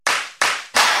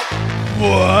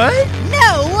What?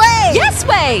 No way! Yes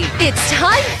way! It's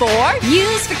time for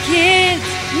News for Kids!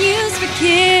 News for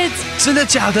Kids! 真的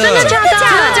假的？真的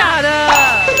假的？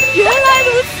原来如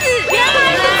此！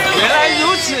原来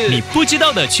如此！你不知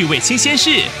道的趣味新鲜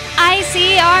事。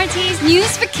ICRT's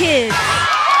News for Kids!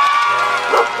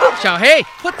 小黑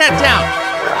 ，put that down.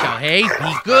 小黑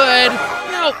 ，be good.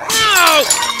 No, no.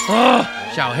 Oh,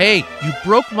 小黑 ，you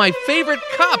broke my favorite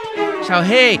cup. 小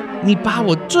黑，你把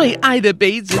我最爱的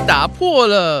杯子打破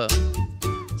了。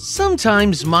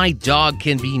Sometimes my dog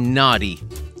can be naughty,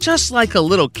 just like a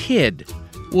little kid.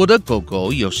 我的狗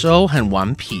狗有时候很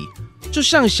顽皮，就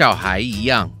像小孩一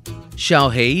样。小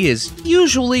黑 is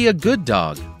usually a good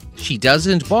dog. She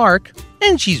doesn't bark,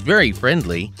 and she's very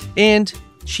friendly, and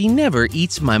she never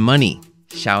eats my money.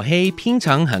 小黑平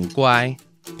常很乖，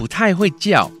不太会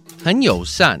叫，很友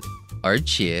善，而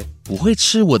且不会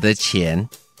吃我的钱。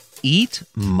Eat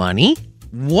money?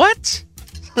 What?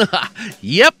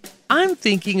 Yep, I'm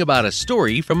thinking about a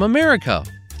story from America.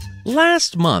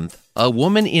 Last month, a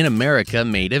woman in America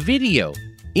made a video.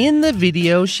 In the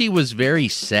video, she was very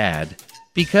sad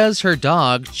because her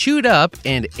dog chewed up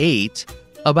and ate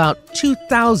about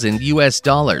 $2,000 US.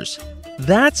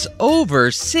 That's over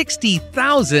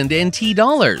 60,000 NT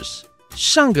dollars.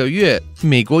 上个月，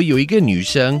美国有一个女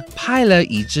生拍了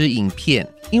一支影片，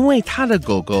因为她的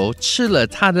狗狗吃了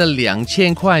她的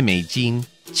2000块美金，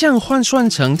这样换算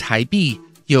成台币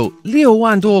有6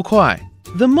万多块。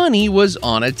The money was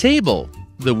on a table.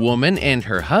 The woman and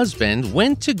her husband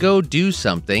went to go do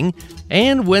something,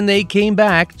 and when they came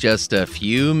back just a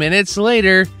few minutes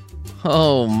later,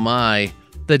 oh my,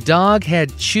 the dog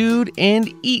had chewed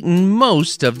and eaten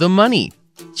most of the money.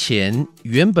 钱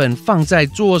原本放在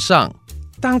桌上，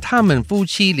当他们夫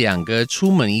妻两个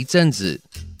出门一阵子，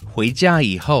回家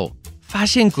以后，发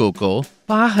现狗狗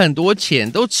把很多钱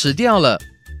都吃掉了。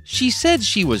She said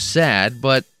she was sad,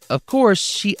 but of course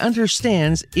she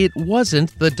understands it wasn't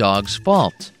the dog's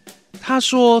fault. 她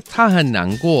说她很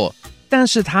难过，但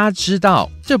是她知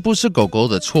道这不是狗狗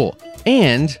的错。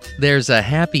And there's a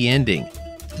happy ending.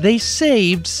 They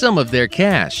saved some of their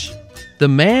cash. The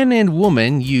man and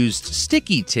woman used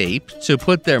sticky tape to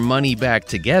put their money back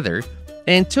together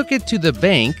and took it to the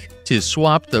bank to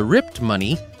swap the ripped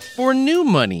money for new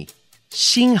money.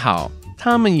 幸好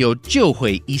他们有救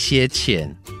回一些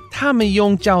钱，他们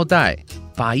用胶带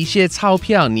把一些钞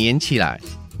票黏起来，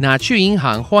拿去银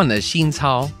行换了新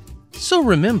钞。So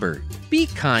remember, be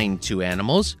kind to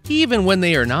animals even when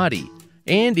they are naughty.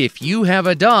 And if you have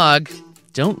a dog,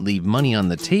 don't leave money on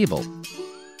the table.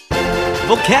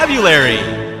 Vocabulary.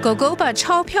 狗狗把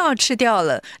钞票吃掉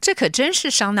了，这可真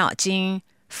是伤脑筋。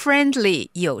Friendly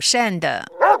友善的。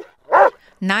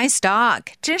Nice dog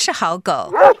真是好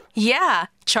狗。Yeah,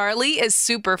 Charlie is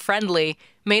super friendly.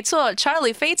 没错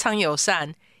Charlie 非常友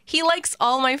善。He likes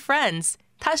all my friends.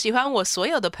 他喜欢我所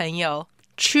有的朋友。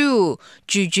Chew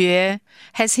咀嚼。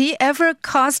Has he ever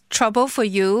caused trouble for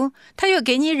you? 他有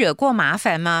给你惹过麻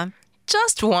烦吗？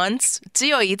 Just once, 只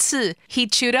有一次 He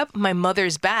chewed up my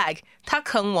mother's bag. 他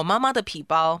啃我妈妈的皮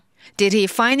包。Did he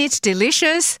find it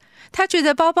delicious? 他觉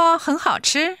得包包很好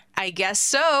吃。I guess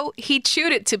so. He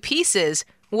chewed it to pieces.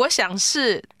 我想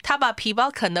是，他把皮包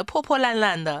啃得破破烂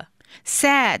烂的。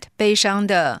Sad 悲伤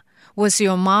的。Was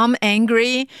your mom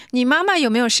angry? 你妈妈有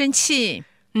没有生气？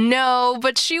 No,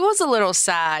 but she was a little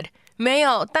sad. 没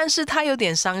有，但是她有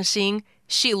点伤心。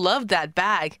She loved that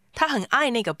bag. 她很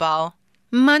爱那个包。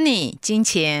Money 金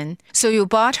钱。So you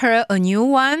bought her a new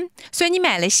one? 所以你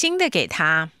买了新的给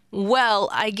她。Well,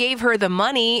 I gave her the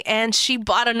money and she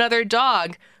bought another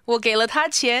dog. 我给了她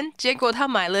钱，结果她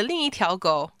买了另一条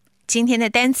狗。今天的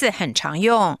单字很常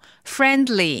用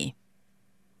friendly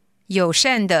友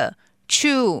善的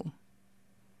chew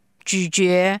咀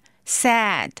嚼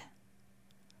sad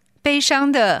悲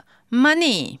伤的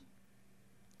money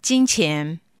金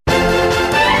钱。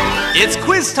 It's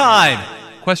quiz time.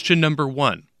 Question number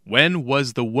 1. When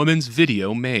was the woman's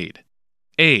video made?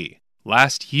 A.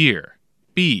 Last year.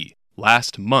 B.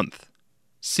 Last month.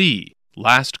 C.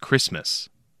 Last Christmas.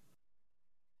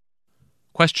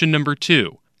 Question number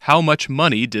 2. How much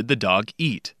money did the dog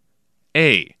eat?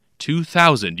 A.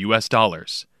 $2,000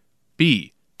 US.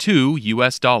 B. $2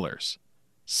 US.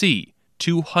 C.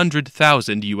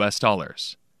 $200,000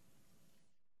 US.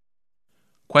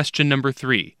 Question number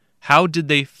 3. How did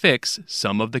they fix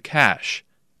some of the cash?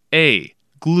 A.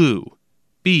 Glue.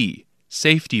 B.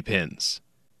 Safety pins.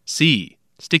 C.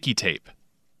 Sticky tape.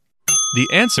 The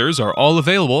answers are all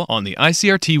available on the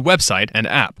ICRT website and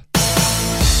app.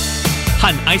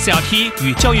 和 ICRT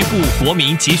与教育部国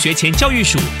民及学前教育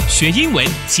署学英文，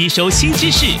吸收新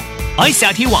知识。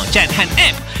ICRT 网站和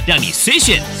App 让你随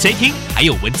选随听，还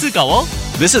有文字稿哦。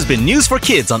This has been News for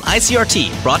Kids on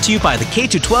ICRT, brought to you by the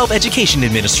K-12 Education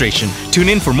Administration. Tune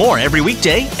in for more every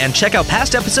weekday and check out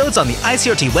past episodes on the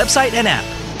ICRT website and app.